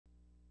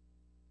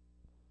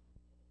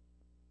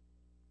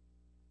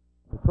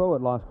pro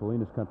at Las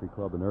Colinas Country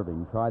Club in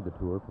Irving tried the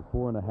tour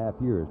for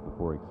 4.5 years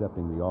before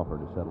accepting the offer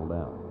to settle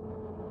down.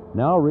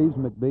 Now Rives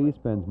McBee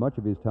spends much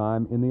of his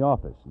time in the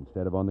office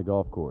instead of on the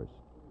golf course,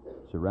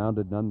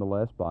 surrounded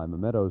nonetheless by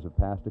mementos of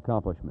past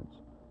accomplishments,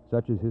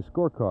 such as his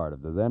scorecard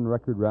of the then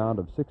record round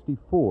of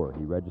 64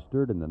 he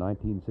registered in the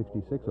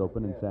 1966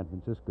 Open in San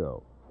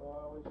Francisco.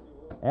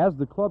 As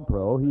the club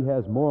pro, he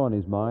has more on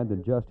his mind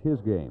than just his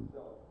game.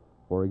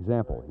 For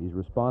example, he's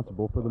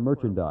responsible for the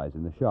merchandise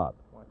in the shop,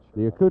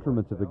 the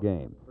accoutrements of the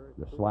game,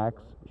 the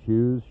slacks,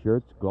 shoes,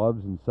 shirts,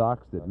 gloves, and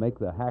socks that make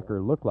the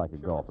hacker look like a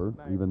golfer,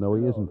 even though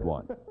he isn't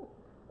one.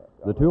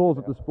 The tools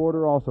of the sport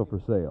are also for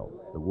sale,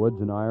 the woods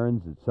and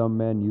irons that some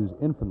men use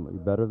infinitely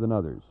better than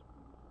others.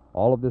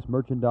 All of this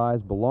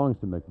merchandise belongs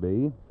to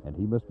McBee, and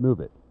he must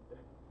move it.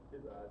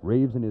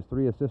 Rives and his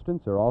 3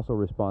 assistants are also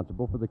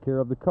responsible for the care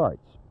of the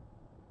carts.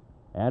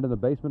 And in the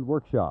basement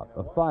workshop,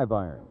 a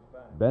 5-iron,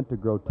 bent to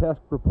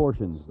grotesque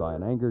proportions by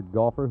an angered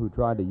golfer who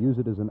tried to use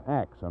it as an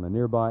axe on a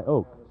nearby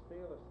oak.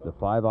 The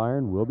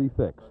 5-iron will be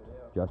fixed,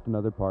 just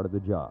another part of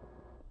the job.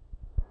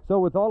 So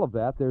with all of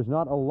that, there's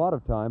not a lot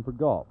of time for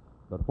golf.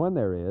 But when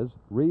there is,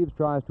 Rives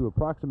tries to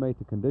approximate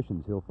the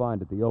conditions he'll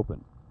find at the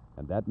Open,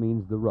 and that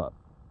means the rough.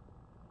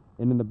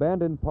 In an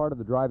abandoned part of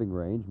the driving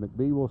range,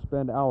 McBee will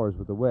spend hours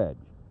with the wedge,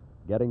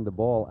 getting the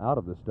ball out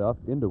of the stuff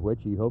into which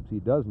he hopes he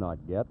does not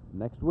get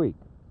next week.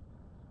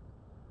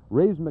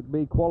 Rives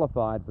McBee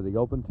qualified for the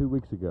Open 2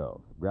 weeks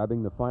ago,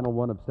 grabbing the final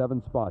one of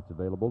 7 spots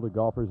available to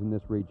golfers in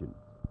this region.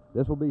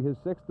 This will be his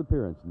 6th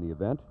appearance in the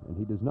event, and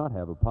he does not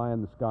have a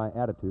pie-in-the-sky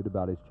attitude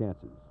about his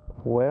chances.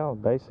 Well,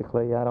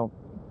 basically, I don't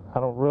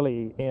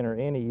really enter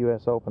any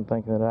U.S. Open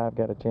thinking that I've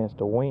got a chance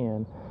to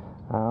win.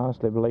 I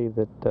honestly believe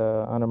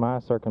that under my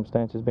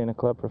circumstances, being a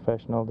club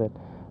professional,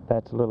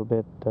 that's a little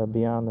bit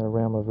beyond the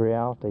realm of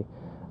reality.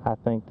 I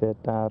think that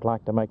I'd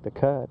like to make the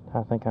cut.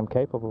 I think I'm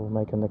capable of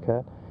making the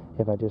cut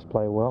if I just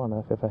play well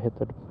enough. If I hit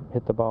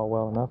the ball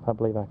well enough, I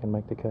believe I can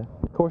make the cut.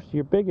 Of course,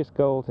 your biggest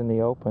goals in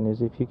the Open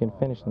is if you can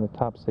finish in the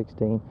top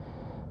 16.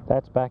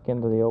 That's back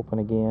into the Open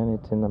again.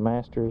 It's in the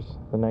Masters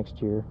the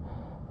next year.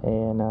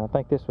 And I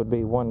think this would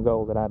be one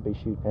goal that I'd be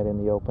shooting at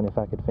in the Open if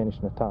I could finish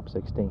in the top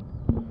 16.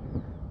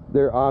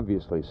 There are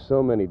obviously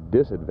so many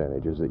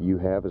disadvantages that you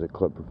have as a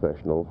club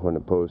professional when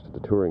opposed to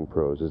the touring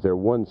pros. Is there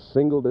one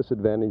single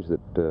disadvantage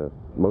that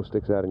most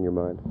sticks out in your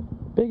mind?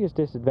 Biggest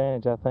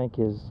disadvantage, I think,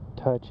 is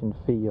touch and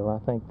feel. I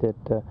think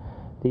that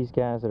these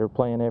guys that are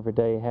playing every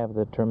day have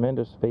the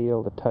tremendous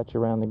feel, the touch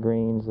around the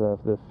greens,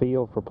 the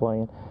feel for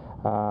playing.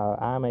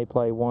 I may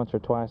play once or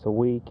twice a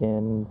week,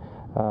 and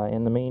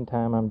in the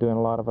meantime, I'm doing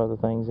a lot of other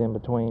things in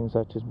between,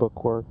 such as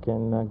bookwork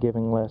and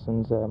giving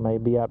lessons,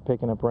 maybe out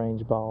picking up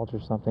range balls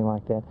or something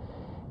like that.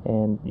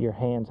 And your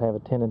hands have a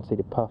tendency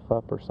to puff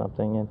up or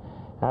something, and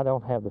I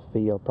don't have the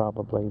feel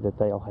probably that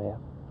they'll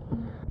have.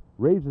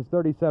 Rives is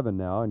 37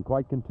 now and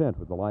quite content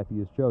with the life he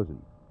has chosen.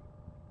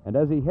 And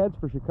as he heads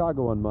for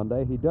Chicago on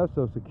Monday, he does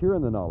so secure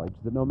in the knowledge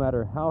that no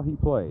matter how he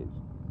plays,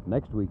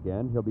 next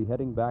weekend he'll be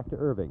heading back to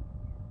Irving,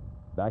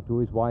 back to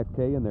his wife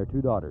Kay and their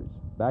 2 daughters,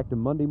 back to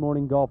Monday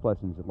morning golf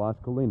lessons at Las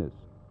Colinas,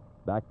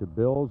 back to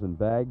bills and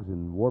bags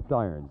and warped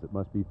irons that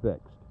must be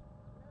fixed.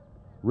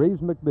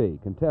 Rives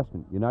McBee,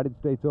 contestant, United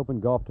States Open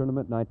Golf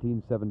Tournament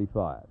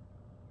 1975.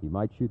 He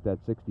might shoot that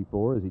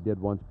 64 as he did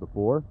once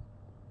before.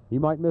 He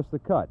might miss the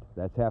cut.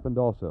 That's happened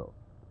also.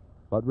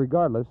 But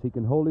regardless, he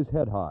can hold his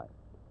head high.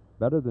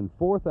 Better than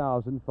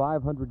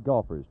 4,500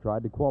 golfers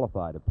tried to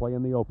qualify to play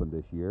in the Open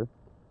this year.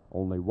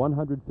 Only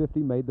 150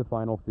 made the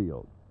final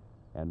field.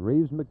 And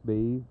Rives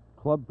McBee,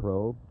 Club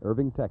Pro,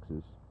 Irving,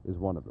 Texas, is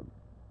one of them.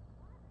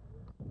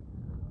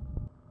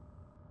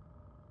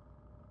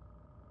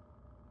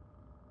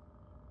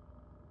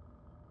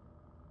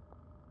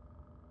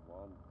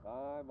 One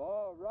time,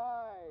 all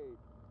right.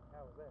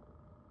 How was that?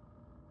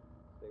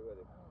 Stay with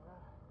it.